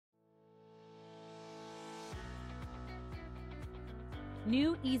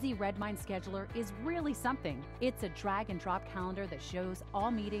New Easy Redmine Scheduler is really something. It's a drag and drop calendar that shows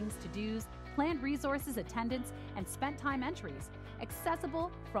all meetings, to-dos, planned resources, attendance, and spent time entries, accessible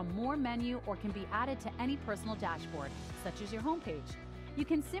from more menu or can be added to any personal dashboard, such as your homepage. You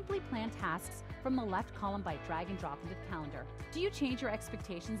can simply plan tasks from the left column by drag and drop into the calendar. Do you change your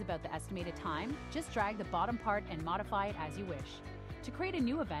expectations about the estimated time? Just drag the bottom part and modify it as you wish. To create a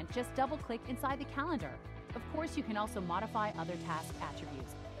new event, just double-click inside the calendar. Of course, you can also modify other task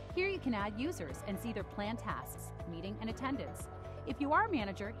attributes. Here you can add users and see their planned tasks, meeting, and attendance. If you are a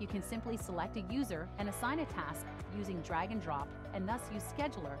manager, you can simply select a user and assign a task using drag and drop, and thus use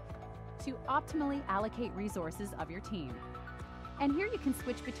Scheduler to optimally allocate resources of your team. And here you can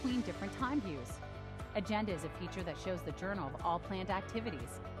switch between different time views. Agenda is a feature that shows the journal of all planned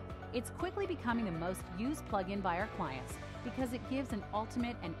activities. It's quickly becoming the most used plugin by our clients because it gives an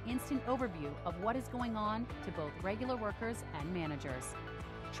ultimate and instant overview of what is going on to both regular workers and managers.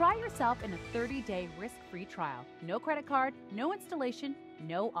 Try yourself in a 30-day risk-free trial. No credit card, no installation,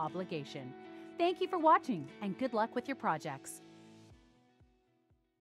 no obligation. Thank you for watching, and good luck with your projects.